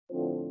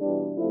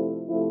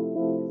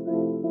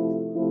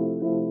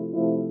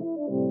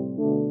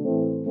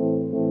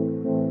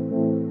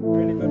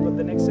Really good, but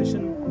the next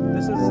session,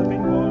 this is a big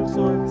wall,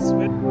 so it's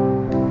very...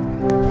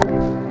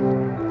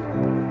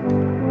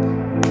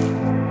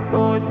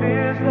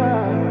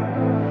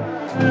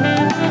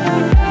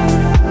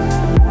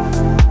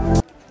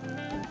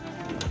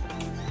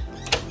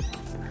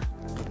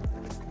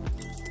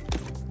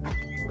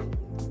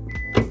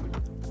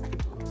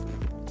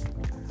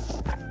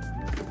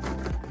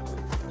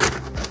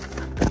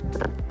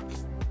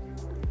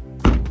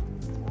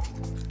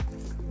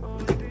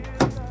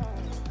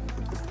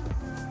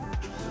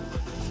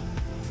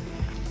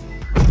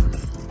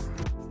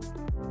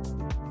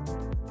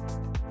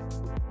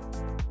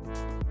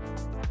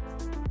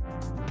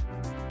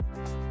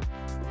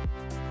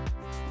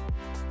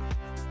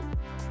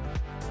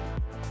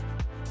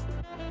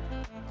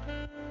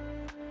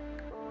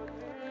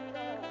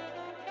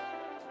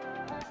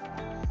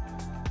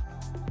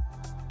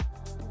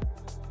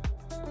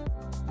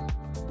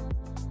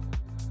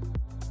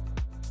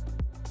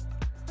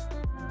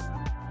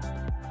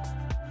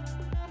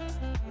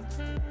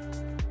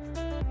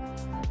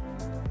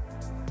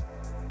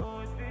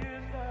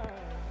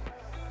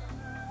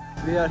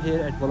 We are here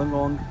at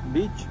Wollongong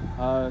beach.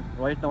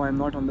 Right now I'm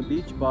not on the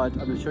beach, but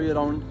I will show you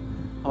around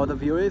how the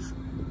view is.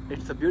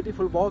 It's a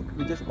beautiful walk.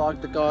 We just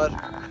parked the car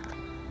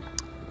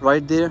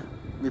right there.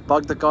 We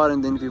parked the car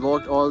and then we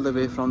walked all the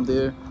way from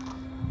there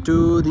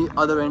to the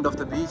other end of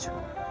the beach.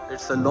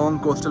 It's a long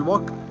coastal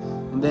walk,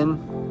 and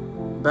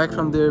then back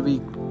from there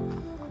we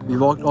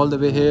walked all the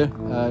way here.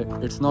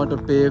 It's not a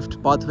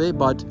paved pathway,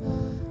 but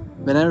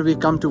whenever we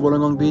come to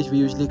Wollongong beach, we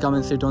usually come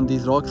and sit on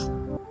these rocks.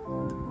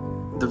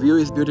 The view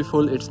is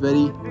beautiful. It's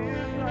very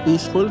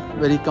peaceful,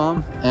 very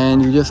calm,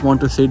 and you just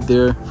want to sit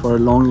there for a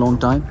long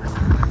time.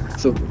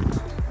 So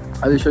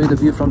I will show you the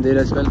view from there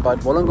as well. But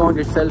Wollongong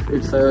itself,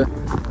 it's a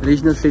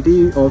regional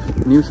city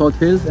of New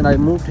South Wales, and I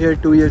moved here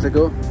 2 years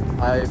ago.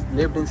 I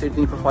lived in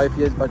Sydney for 5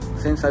 years, but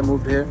since I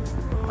moved here,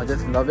 I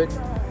just love it.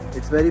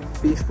 It's very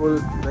peaceful,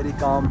 very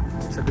calm.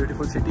 It's a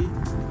beautiful city,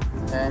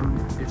 and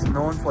it's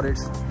known for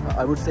its,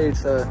 I would say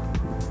it's a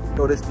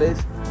tourist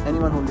place.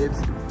 Anyone who lives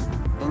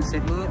in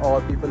Sydney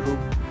or people who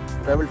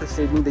travel to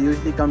Sydney, they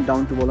usually come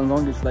down to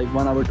Wollongong. It's like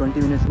 1 hour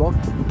 20 minutes walk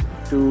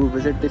to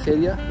visit this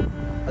area.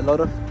 A lot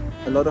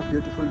of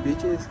beautiful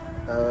beaches,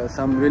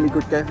 some really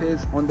good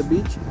cafes on the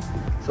beach,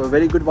 so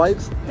very good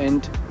vibes.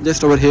 And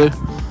just over here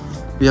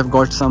we have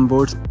got some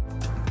boats.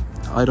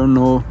 I don't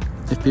know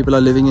if people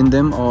are living in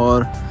them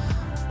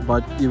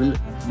but you will,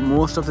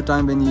 most of the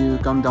time when you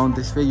come down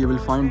this way, you will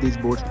find these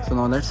boats. So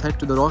now let's head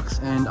to the rocks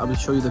and I will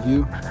show you the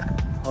view,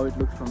 how it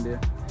looks from there.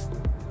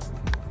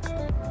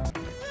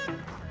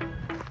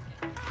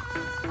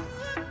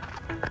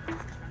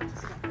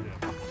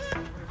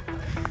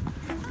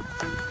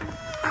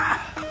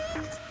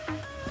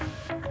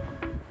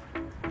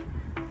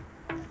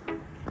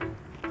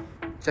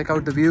 Check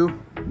out the view.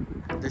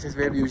 This is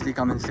where we usually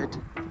come and sit.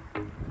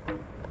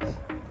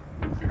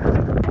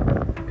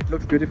 It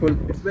looks beautiful.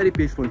 It's very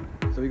peaceful.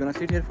 So we're gonna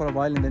sit here for a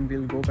while and then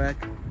we'll go back,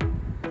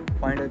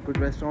 find a good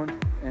restaurant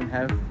and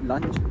have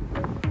lunch.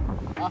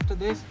 After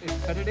this, it's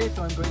Saturday,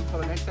 so I'm going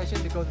for a next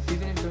session because the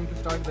season is going to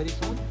start very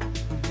soon.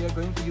 We are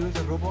going to use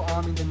a robo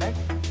arm in the net.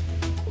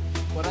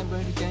 What I'm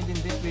going to change in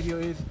this video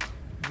is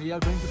we are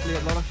going to play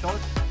a lot of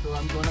shots. So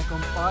I'm gonna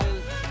compile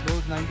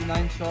those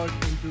 99 shots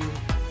into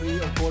 3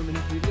 or 4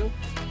 minute video.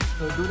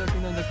 So do let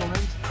me know in the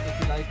comments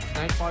if you like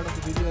that part of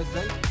the video as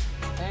well,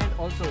 and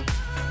also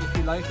if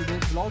you like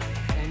today's vlog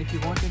and if you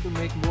want me to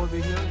make more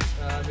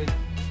videos with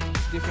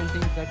different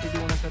things that we do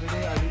on a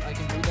Saturday, I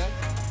can do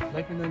that.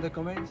 Let me know in the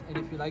comments, and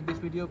if you like this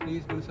video,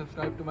 please do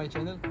subscribe to my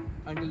channel.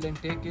 Until then,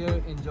 take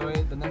care, enjoy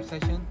the next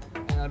session,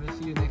 and I will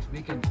see you next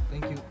weekend.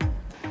 Thank you.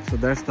 So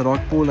that's the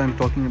rock pool I'm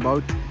talking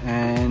about,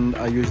 and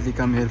I usually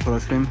come here for a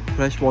swim.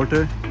 Fresh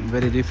water,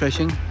 very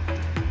refreshing,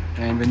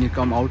 and when you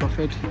come out of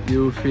it,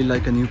 you feel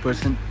like a new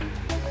person.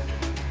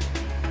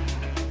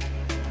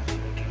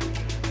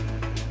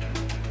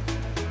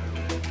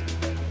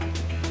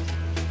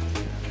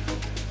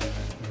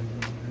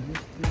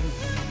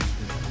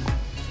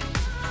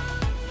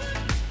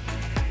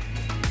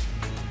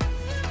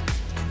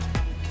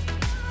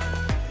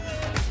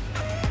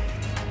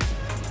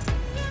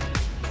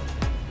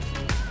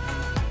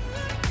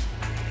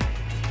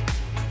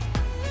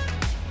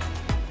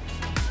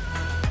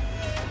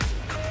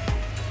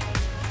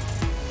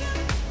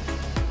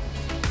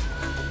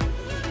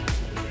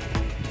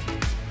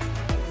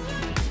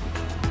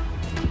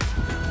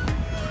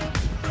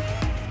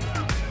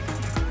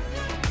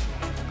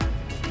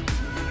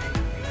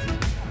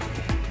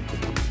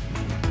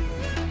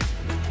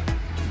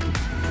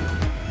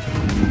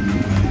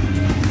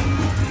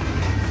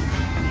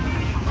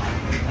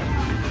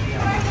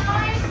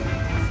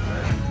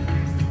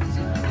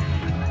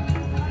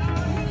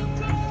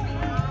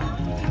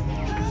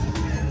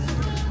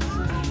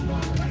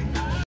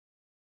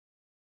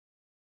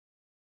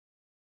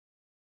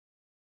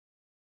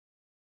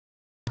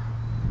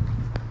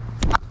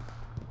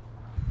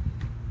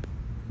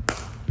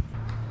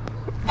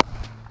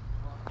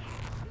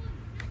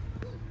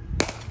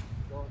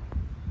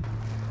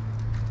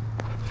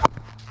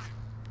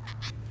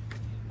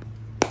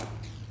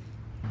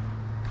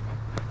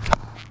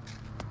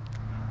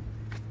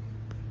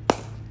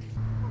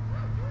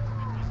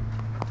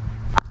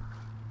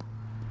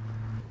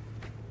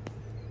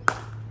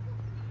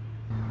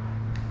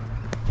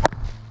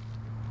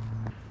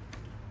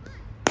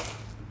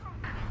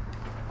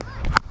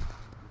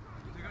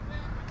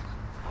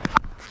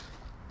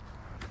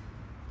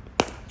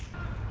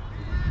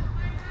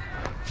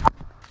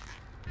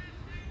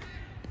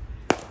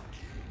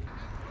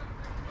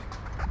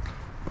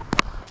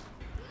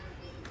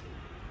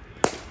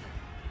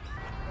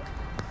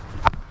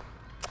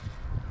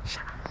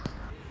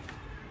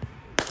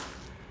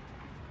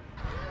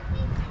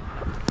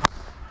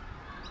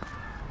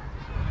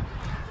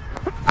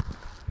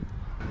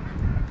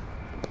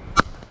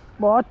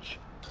 Watch.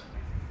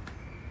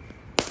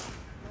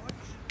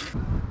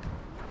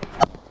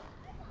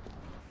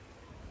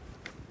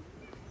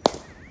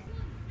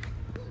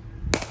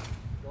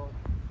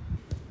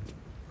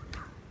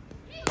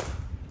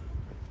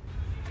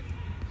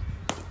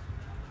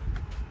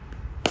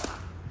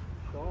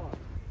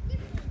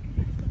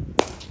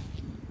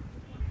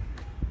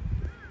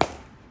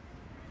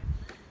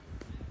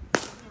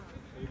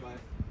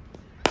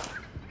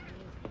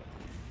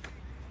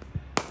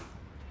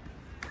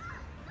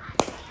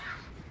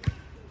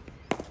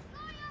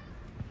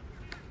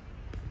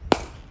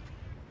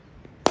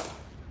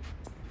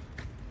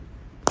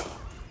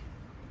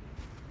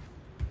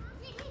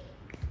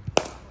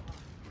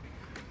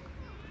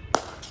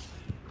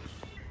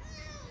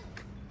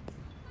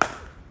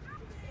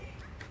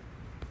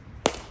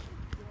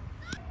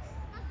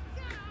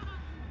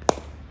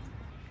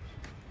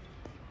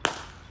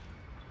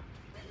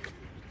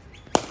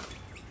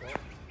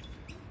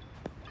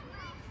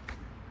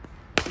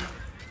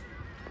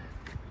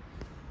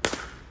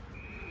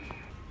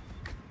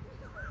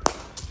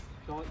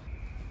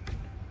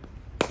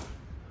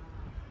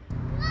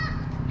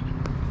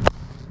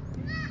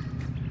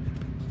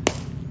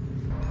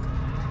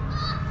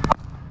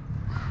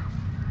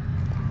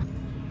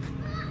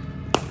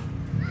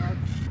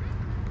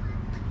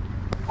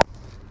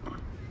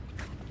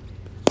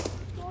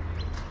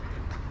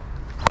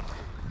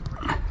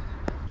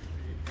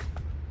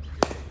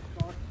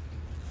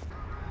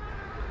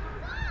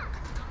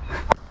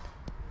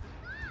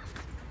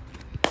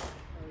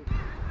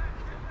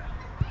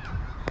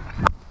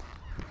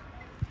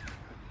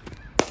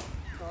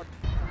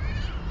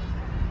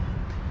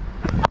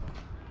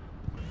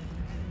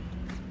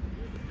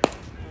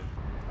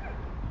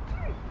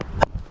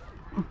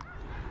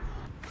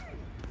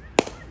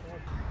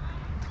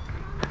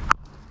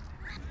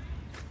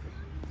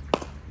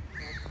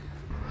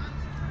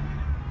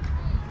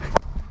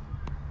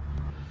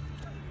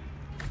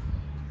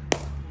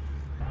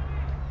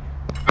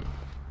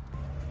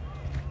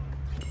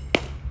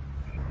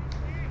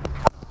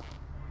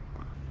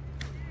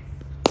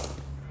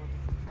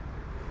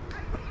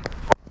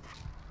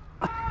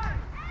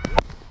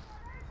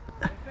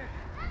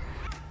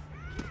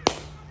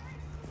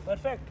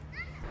 Perfect.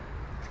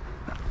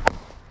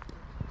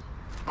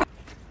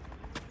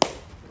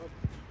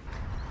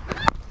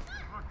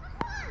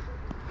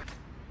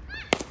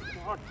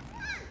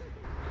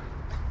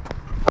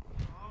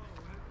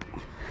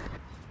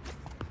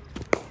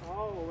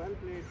 Oh, well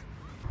played.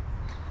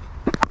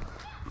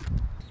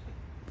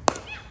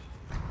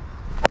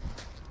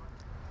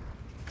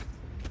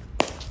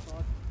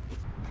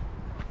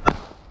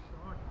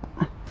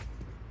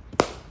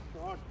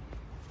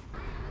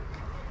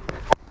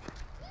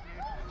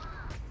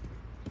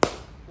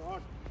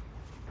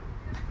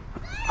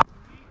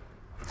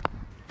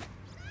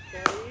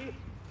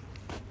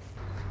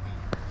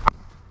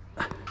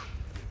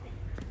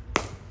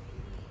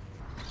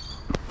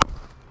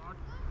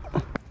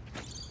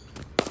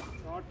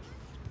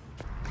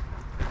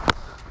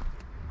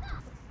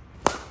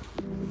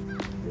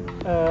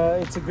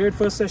 It's a great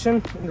first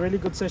session, really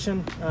good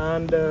session,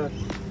 and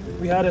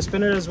we had a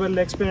spinner as well,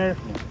 leg spinner.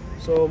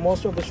 So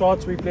most of the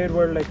shots we played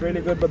were like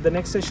really good. But the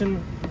next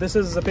session, this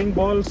is a pink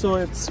ball, so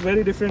it's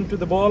very different to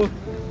the ball.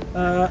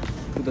 To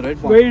the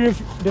red ball. Very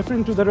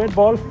different to the red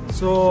ball.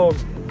 So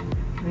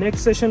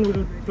next session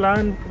we'll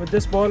plan with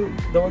this ball,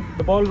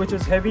 the ball which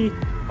is heavy,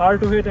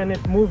 hard to hit, and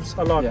it moves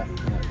a lot.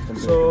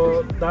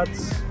 So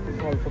that's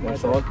all for my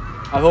side.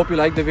 I hope you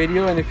like the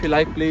video, and if you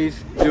like,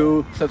 please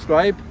do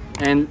subscribe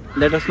and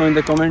let us know in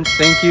the comments.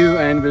 Thank you,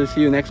 and we'll see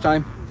you next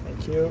time.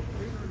 Thank you.